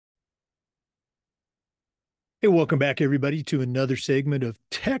Hey, welcome back, everybody, to another segment of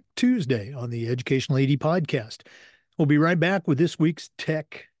Tech Tuesday on the Educational AD podcast. We'll be right back with this week's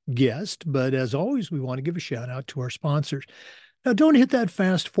tech guest, but as always, we want to give a shout out to our sponsors. Now, don't hit that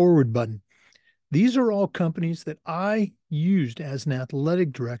fast forward button. These are all companies that I used as an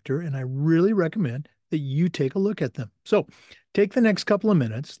athletic director, and I really recommend that you take a look at them. So take the next couple of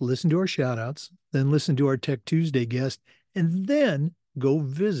minutes, listen to our shout outs, then listen to our Tech Tuesday guest, and then go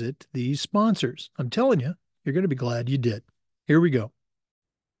visit these sponsors. I'm telling you, you're going to be glad you did. Here we go.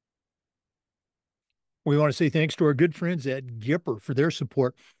 We want to say thanks to our good friends at Gipper for their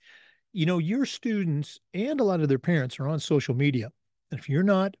support. You know, your students and a lot of their parents are on social media. And if you're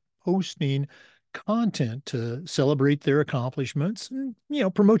not posting content to celebrate their accomplishments and,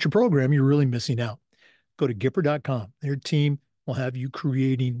 promote your program, you're really missing out. Go to Gipper.com. Their team will have you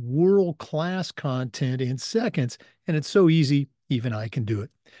creating world-class content in seconds. And it's so easy, even I can do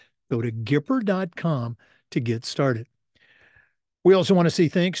it. Go to Gipper.com to get started. We also want to say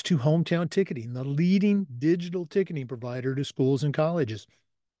thanks to Hometown Ticketing, the leading digital ticketing provider to schools and colleges.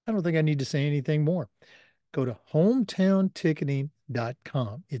 I don't think I need to say anything more. Go to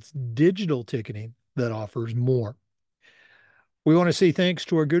hometownticketing.com. It's digital ticketing that offers more. We want to say thanks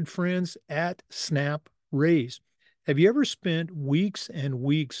to our good friends at Snap Raise. Have you ever spent weeks and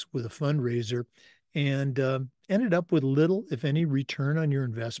weeks with a fundraiser and ended up with little, if any, return on your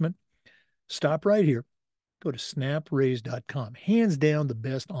investment? Stop right here. Go to snapraise.com. Hands down, the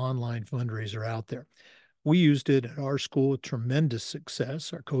best online fundraiser out there. We used it at our school with tremendous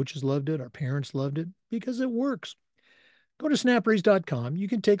success. Our coaches loved it. Our parents loved it because it works. Go to snapraise.com. You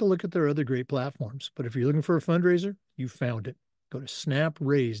can take a look at their other great platforms. But if you're looking for a fundraiser, you found it. Go to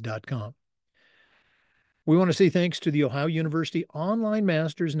snapraise.com. We want to say thanks to the Ohio University Online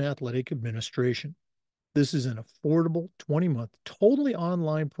Masters in Athletic Administration. This is an affordable 20-month, totally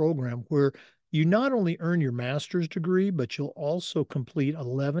online program where you not only earn your master's degree, but you'll also complete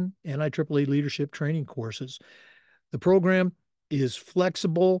 11 NIAAA leadership training courses. The program is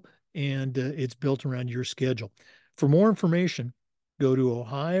flexible and it's built around your schedule. For more information, go to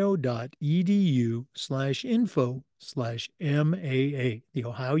ohio.edu/info/MAA, the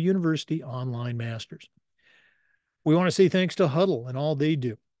Ohio University Online Masters. We want to say thanks to Huddle and all they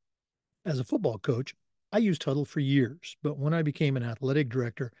do. As a football coach, I used Huddle for years, but when I became an athletic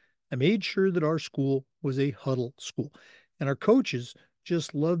director, I made sure that our school was a Huddle school. And our coaches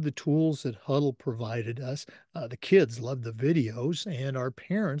just loved the tools that Huddle provided us. The kids loved the videos, and our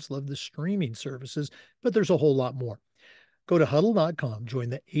parents loved the streaming services, but there's a whole lot more. Go to huddle.com, join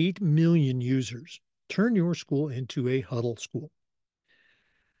the 8 million users. Turn your school into a Huddle school.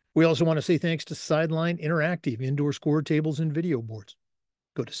 We also want to say thanks to Sideline Interactive indoor score tables and video boards.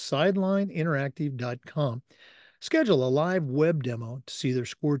 Go to sidelineinteractive.com. Schedule a live web demo to see their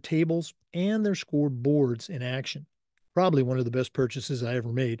score tables and their score boards in action. Probably one of the best purchases I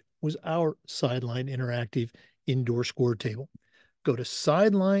ever made was our Sideline Interactive indoor score table. Go to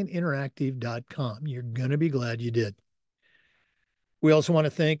sidelineinteractive.com. You're going to be glad you did. We also want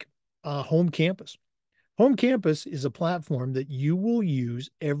to thank Home Campus. Home Campus is a platform that you will use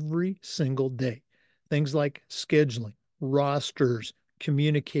every single day. Things like scheduling, rosters,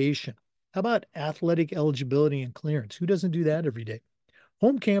 communication. How about athletic eligibility and clearance? Who doesn't do that every day?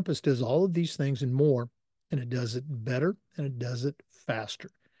 Home Campus does all of these things and more, and it does it better and it does it faster.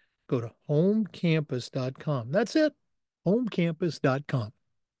 Go to homecampus.com. That's it, homecampus.com.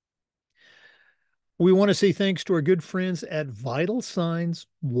 We want to say thanks to our good friends at Vital Signs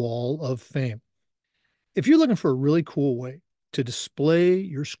Wall of Fame. If you're looking for a really cool way to display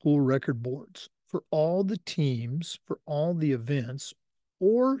your school record boards for all the teams, for all the events,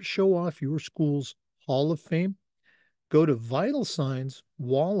 or show off your school's Hall of Fame, go to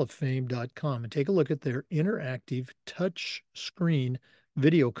vitalsignswalloffame.com and take a look at their interactive touch screen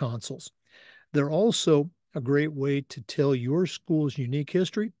video consoles. They're also a great way to tell your school's unique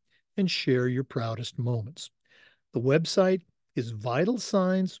history and share your proudest moments. The website is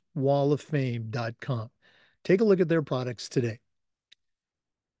vitalsignswalloffame.com. Take a look at their products today.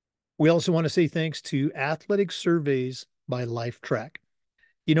 We also want to say thanks to Athletic Surveys by LifeTrack.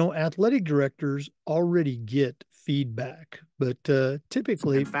 You know, athletic directors already get feedback, but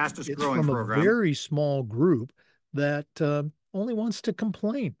typically it's from a very small group that only wants to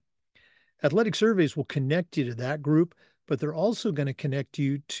complain. Athletic Surveys will connect you to that group, but they're also going to connect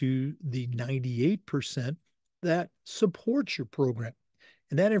you to the 98% that supports your program.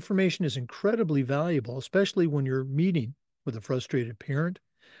 And that information is incredibly valuable, especially when you're meeting with a frustrated parent,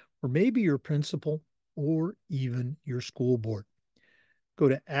 or maybe your principal, or even your school board. Go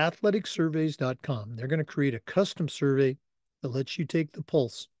to athleticsurveys.com. They're going to create a custom survey that lets you take the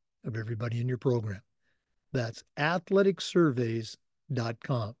pulse of everybody in your program. That's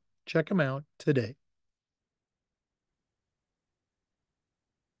athleticsurveys.com. Check them out today.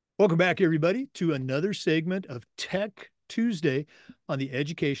 Welcome back, everybody, to another segment of Tech Tuesday on the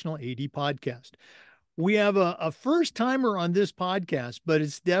Educational AD Podcast. We have a first timer on this podcast, but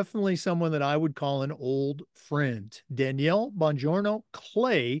it's definitely someone that I would call an old friend. Danielle Bongiorno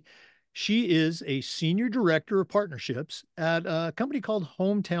Clay. She is a senior director of partnerships at a company called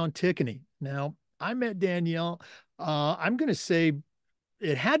Hometown Ticketing. Now, I met Danielle, I'm going to say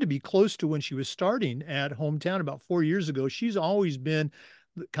it had to be close to when she was starting at Hometown about 4 years ago. She's always been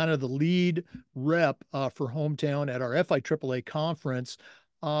kind of the lead rep for Hometown at our FIAAA conference.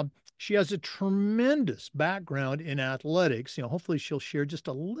 She has a tremendous background in athletics. Hopefully she'll share just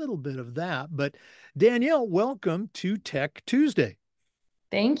a little bit of that. But Danielle, welcome to Tech Tuesday.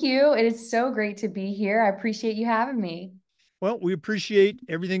 Thank you. It is so great to be here. I appreciate you having me. Well, we appreciate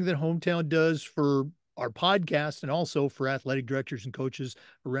everything that Hometown does for our podcast and also for athletic directors and coaches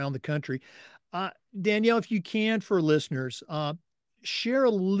around the country. Uh, Danielle, if you can, for listeners, share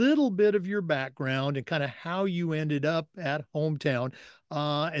a little bit of your background and kind of how you ended up at Hometown.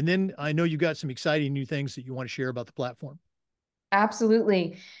 And then I know you've got some exciting new things that you want to share about the platform.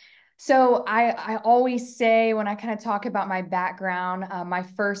 Absolutely. So I always say when I kind of talk about my background, my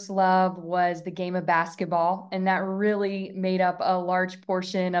first love was the game of basketball, and that really made up a large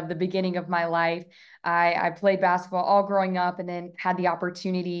portion of the beginning of my life. I played basketball all growing up, and then had the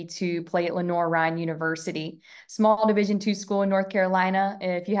opportunity to play at Lenore-Ryan University, small Division II school in North Carolina,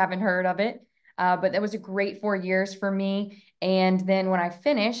 if you haven't heard of it. But that was a great 4 years for me. And then when I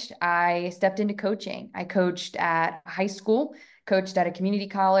finished, I stepped into coaching. I coached at high school, coached at a community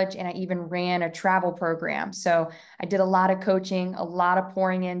college, and I even ran a travel program. So I did a lot of coaching, a lot of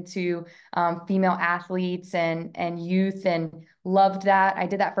pouring into female athletes and youth, and loved that. I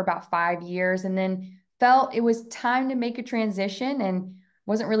did that for about 5 years, and then felt it was time to make a transition, and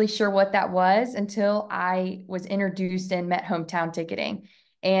wasn't really sure what that was until I was introduced and met Hometown Ticketing.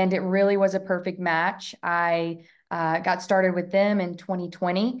 And it really was a perfect match. I got started with them in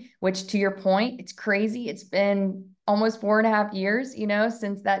 2020, which, to your point, it's crazy. It's been almost 4.5 years,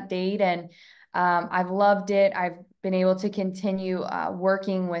 since that date. And I've loved it. I've been able to continue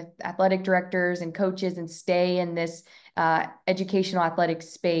working with athletic directors and coaches and stay in this educational athletic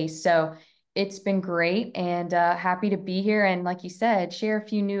space. So it's been great, and happy to be here. And like you said, share a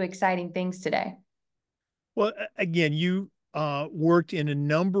few new exciting things today. Well, again, you worked in a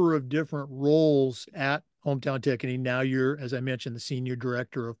number of different roles at Hometown Ticketing. Now you're, as I mentioned, the senior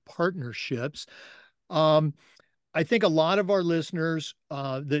director of partnerships. Um, I think a lot of our listeners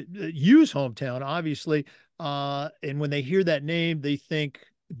that use Hometown, obviously, and when they hear that name, they think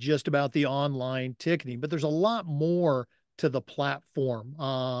just about the online ticketing, but there's a lot more to the platform.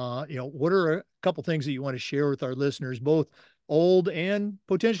 What are a couple things that you want to share with our listeners, both old and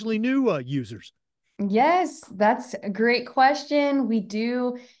potentially new users? Yes, that's a great question. We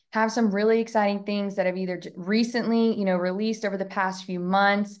do have some really exciting things that have either recently, released over the past few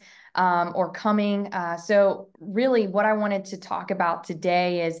months, or coming. So really what I wanted to talk about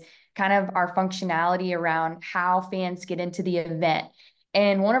today is kind of our functionality around how fans get into the event.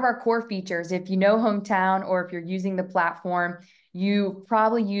 And one of our core features, if you know Hometown or if you're using the platform, you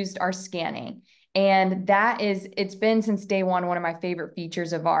probably used our scanning. And it's been since day one of my favorite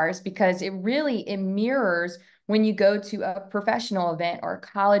features of ours, because it mirrors when you go to a professional event or a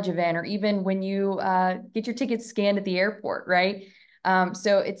college event, or even when you get your tickets scanned at the airport, right?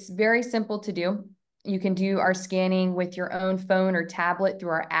 So it's very simple to do. You can do our scanning with your own phone or tablet through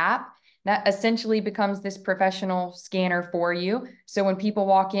our app. That essentially becomes this professional scanner for you. So when people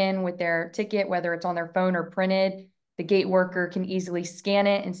walk in with their ticket, whether it's on their phone or printed, the gate worker can easily scan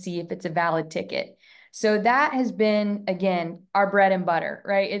it and see if it's a valid ticket. So that has been, again, our bread and butter,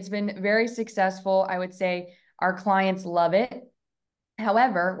 right? It's been very successful. I would say our clients love it.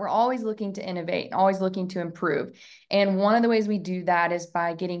 However, we're always looking to innovate, always looking to improve. And one of the ways we do that is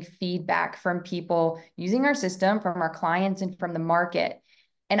by getting feedback from people using our system, from our clients, and from the market.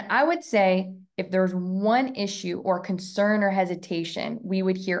 And I would say if there's one issue or concern or hesitation we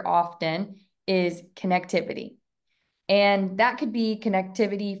would hear often, is connectivity. And that could be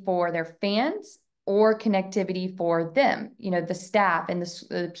connectivity for their fans or connectivity for them, the staff and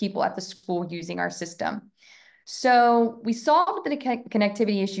the people at the school using our system. So we solved the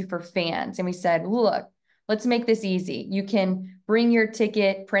connectivity issue for fans, and we said, look, let's make this easy. You can bring your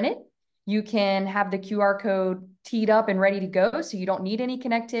ticket printed. You can have the QR code teed up and ready to go, so you don't need any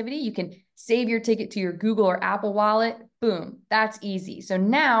connectivity. You can save your ticket to your Google or Apple wallet. Boom, that's easy. So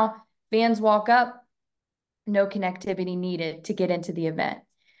now fans walk up, no connectivity needed to get into the event.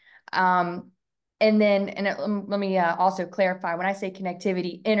 Um, And then, let me also clarify, when I say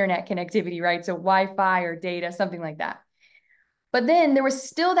connectivity, internet connectivity, right? So Wi-Fi or data, something like that. But then there was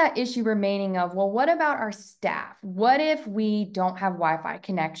still that issue remaining of, well, what about our staff? What if we don't have Wi-Fi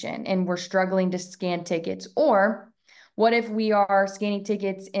connection and we're struggling to scan tickets? Or what if we are scanning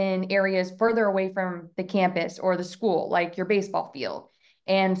tickets in areas further away from the campus or the school, like your baseball field?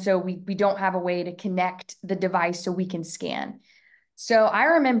 And so we don't have a way to connect the device so we can scan. So I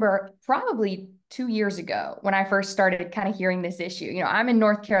remember probably 2 years ago when I first started kind of hearing this issue. I'm in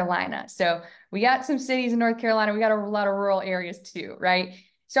North Carolina. So we got some cities in North Carolina. We got a lot of rural areas too, right?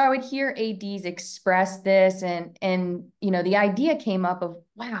 So I would hear ADs express this and the idea came up of,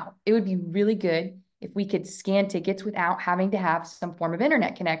 wow, it would be really good if we could scan tickets without having to have some form of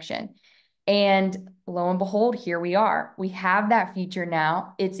internet connection. And lo and behold, here we are. We have that feature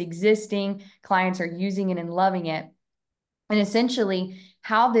now. It's existing. Clients are using it and loving it. And essentially,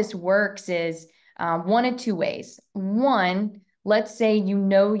 how this works is one of two ways. One, let's say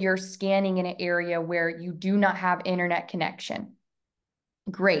you're scanning in an area where you do not have internet connection.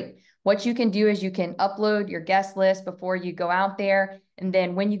 Great. What you can do is you can upload your guest list before you go out there. And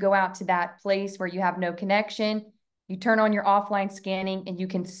then when you go out to that place where you have no connection, you turn on your offline scanning and you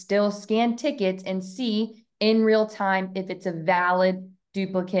can still scan tickets and see in real time if it's a valid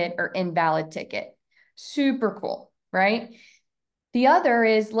duplicate or invalid ticket. Super cool, right? The other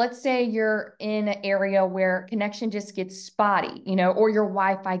is, let's say you're in an area where connection just gets spotty, or your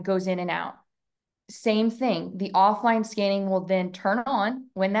Wi-Fi goes in and out. Same thing. The offline scanning will then turn on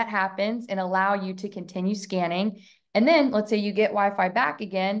when that happens and allow you to continue scanning. And then let's say you get Wi-Fi back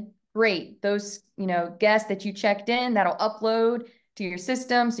again. Great. Those, guests that you checked in, that'll upload to your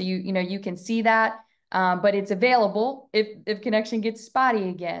system. So you can see that. But it's available if connection gets spotty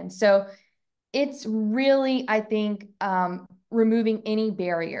again. So it's really, I think, removing any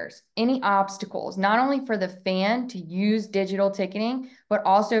barriers, any obstacles, not only for the fan to use digital ticketing, but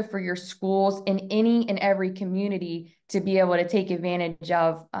also for your schools in any and every community to be able to take advantage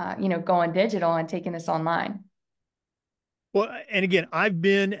of, going digital and taking this online. Well, and again, I've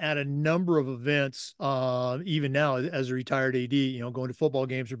been at a number of events, even now as a retired AD, going to football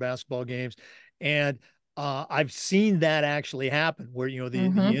games or basketball games, and I've seen that actually happen where the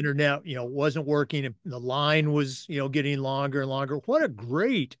Mm-hmm. internet wasn't working and the line was getting longer and longer. What a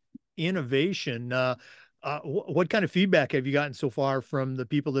great innovation! What kind of feedback have you gotten so far from the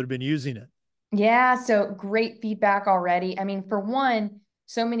people that have been using it? Yeah, so great feedback already. I mean, for one,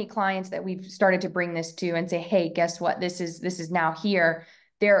 so many clients that we've started to bring this to and say, "Hey, guess what? This is now here."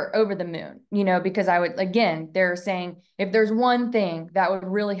 They're over the moon, because they're saying if there's one thing that would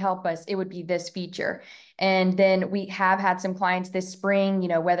really help us, it would be this feature. And then we have had some clients this spring,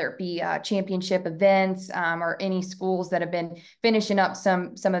 whether it be championship events or any schools that have been finishing up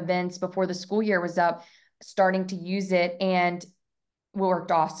some events before the school year was up, starting to use it, and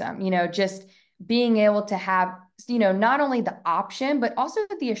worked awesome. Just being able to have, not only the option, but also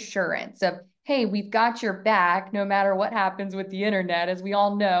the assurance of, hey, we've got your back no matter what happens with the internet. As we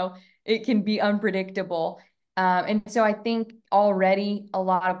all know, it can be unpredictable. And so I think already a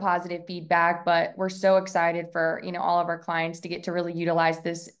lot of positive feedback, but we're so excited for, all of our clients to get to really utilize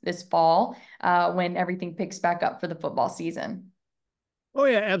this fall when everything picks back up for the football season. Oh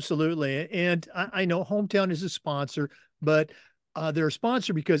yeah, absolutely. And I know Hometown is a sponsor, but they're a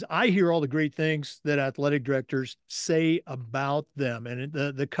sponsor because I hear all the great things that athletic directors say about them, and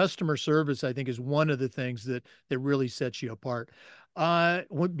the customer service I think is one of the things that really sets you apart.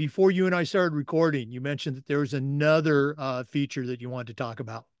 Before you and I started recording, you mentioned that there was another feature that you wanted to talk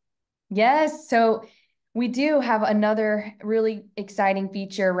about. Yes, so we do have another really exciting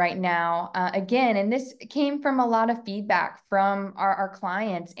feature right now. Again, and this came from a lot of feedback from our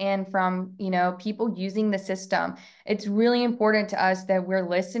clients and from, people using the system. It's really important to us that we're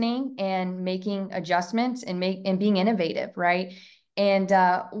listening and making adjustments and being innovative, right? And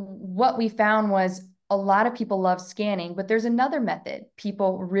what we found was a lot of people love scanning, but there's another method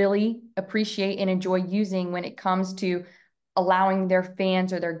people really appreciate and enjoy using when it comes to allowing their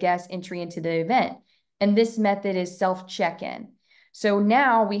fans or their guests entry into the event. And this method is self check-in. So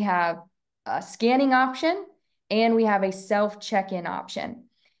now we have a scanning option and we have a self check-in option.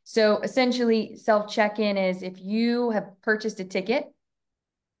 So essentially, self check-in is if you have purchased a ticket,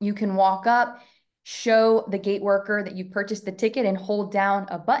 you can walk up, show the gate worker that you purchased the ticket, and hold down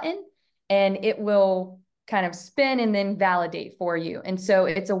a button, and it will kind of spin and then validate for you. And so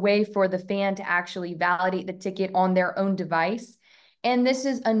it's a way for the fan to actually validate the ticket on their own device. And this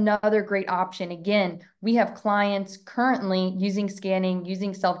is another great option. Again, we have clients currently using scanning,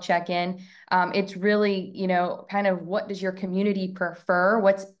 using self check-in. It's really, kind of what does your community prefer?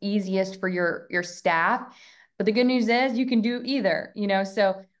 What's easiest for your staff? But the good news is you can do either,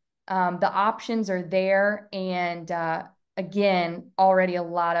 so the options are there. And again, already a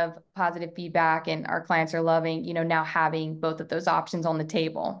lot of positive feedback, and our clients are loving, now having both of those options on the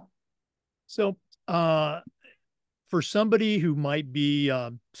table. So, for somebody who might be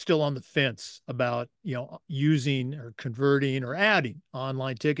still on the fence about using or converting or adding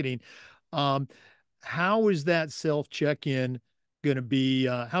online ticketing, um, how is that self check-in going to be?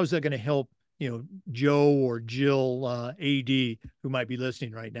 How is that going to help Joe or Jill AD who might be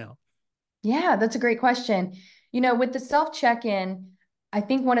listening right now? Yeah, that's a great question. With the self check-in, I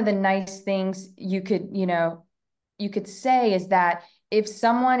think one of the nice things you could say is that if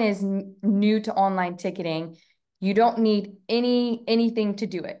someone is new to online ticketing, you don't need anything to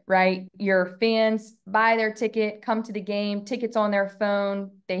do it, right? Your fans buy their ticket, come to the game, tickets on their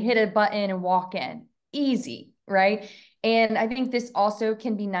phone, they hit a button and walk in. Easy, right? And I think this also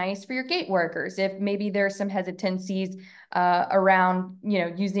can be nice for your gate workers if maybe there's some hesitancies around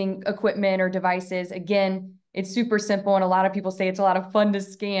using equipment or devices. Again, it's super simple, and a lot of people say it's a lot of fun to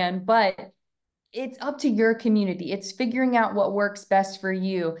scan, but it's up to your community. It's figuring out what works best for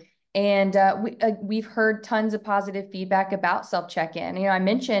you. And we've heard tons of positive feedback about self check-in. I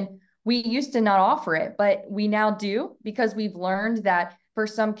mentioned we used to not offer it, but we now do because we've learned that for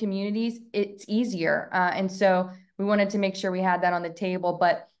some communities it's easier. And so we wanted to make sure we had that on the table.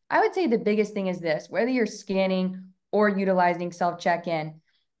 But I would say the biggest thing is this: whether you're scanning or utilizing self check-in,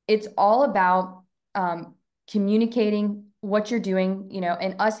 it's all about communicating what you're doing,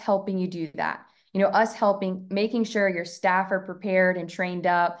 and us helping you do that. Us helping, making sure your staff are prepared and trained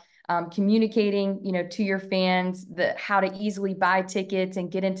up, communicating, to your fans how to easily buy tickets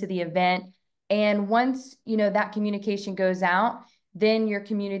and get into the event. And once, that communication goes out, then your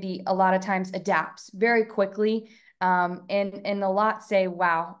community a lot of times adapts very quickly. And a lot say,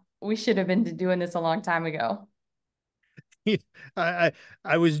 wow, we should have been doing this a long time ago. I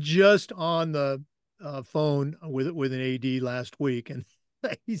I was just on the phone with an AD last week, and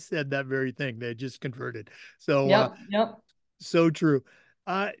he said that very thing. They just converted. So Yep. Yep. so true.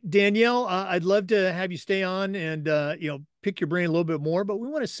 Danielle, I'd love to have you stay on and pick your brain a little bit more, but we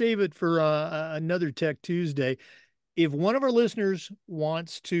want to save it for another Tech Tuesday. If one of our listeners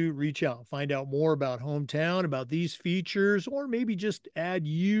wants to reach out, find out more about Hometown, about these features, or maybe just add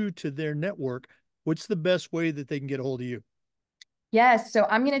you to their network, what's the best way that they can get a hold of you? Yes, so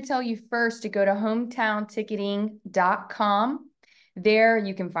I'm going to tell you first to go to hometownticketing.com. There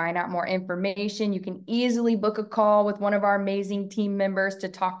you can find out more information. You can easily book a call with one of our amazing team members to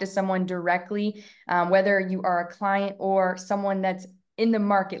talk to someone directly, whether you are a client or someone that's in the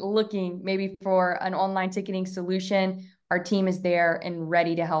market looking maybe for an online ticketing solution. Our team is there and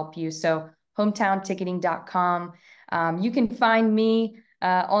ready to help you. So hometownticketing.com. You can find me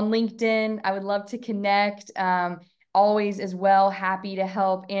on LinkedIn. I would love to connect. Always as well, happy to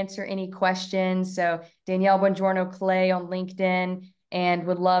help answer any questions. So Danielle Bongiorno Clay on LinkedIn, and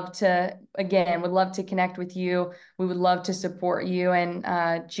would love to connect with you. We would love to support you.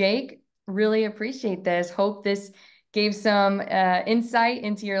 And Jake, really appreciate this. Hope this gave some insight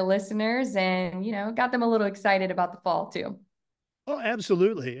into your listeners and, got them a little excited about the fall too. Oh,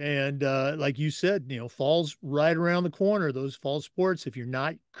 absolutely. And like you said, fall's right around the corner, those fall sports. If you're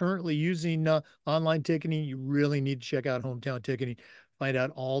not currently using online ticketing, you really need to check out Hometown Ticketing, find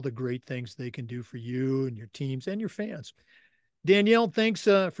out all the great things they can do for you and your teams and your fans. Danielle, thanks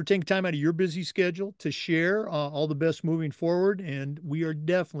for taking time out of your busy schedule to share all the best moving forward. And we are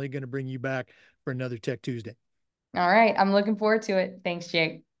definitely going to bring you back for another Tech Tuesday. All right. I'm looking forward to it. Thanks,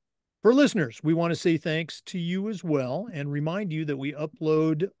 Jake. For listeners, we want to say thanks to you as well and remind you that we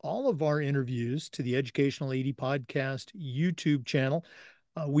upload all of our interviews to the Educational AD Podcast YouTube channel.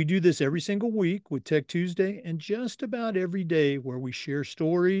 We do this every single week with Tech Tuesday and just about every day where we share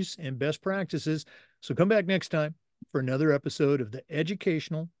stories and best practices. So come back next time for another episode of the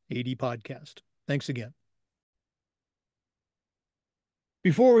Educational AD Podcast. Thanks again.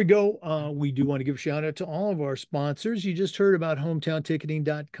 Before we go, we do want to give a shout out to all of our sponsors. You just heard about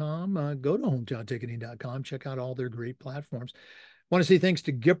hometownticketing.com. Go to hometownticketing.com, check out all their great platforms. Want to say thanks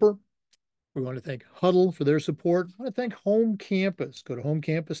to Gipper. We want to thank Huddle for their support. I want to thank Home Campus. Go to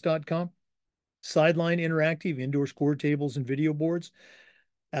homecampus.com. Sideline Interactive, indoor score tables and video boards.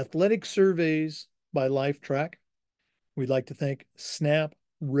 Athletic Surveys by Lifetrack. We'd like to thank Snap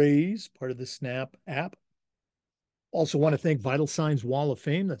Raise, part of the Snap app. Also want to thank Vital Signs Wall of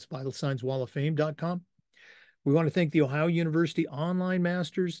Fame. That's vitalsignswalloffame.com. We want to thank the Ohio University Online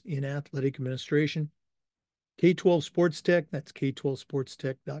Masters in Athletic Administration, K-12 Sports Tech, that's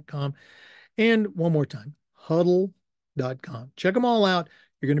k12sportstech.com, and one more time, huddle.com. Check them all out.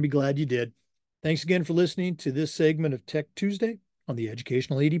 You're going to be glad you did. Thanks again for listening to this segment of Tech Tuesday on the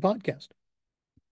Educational AD Podcast.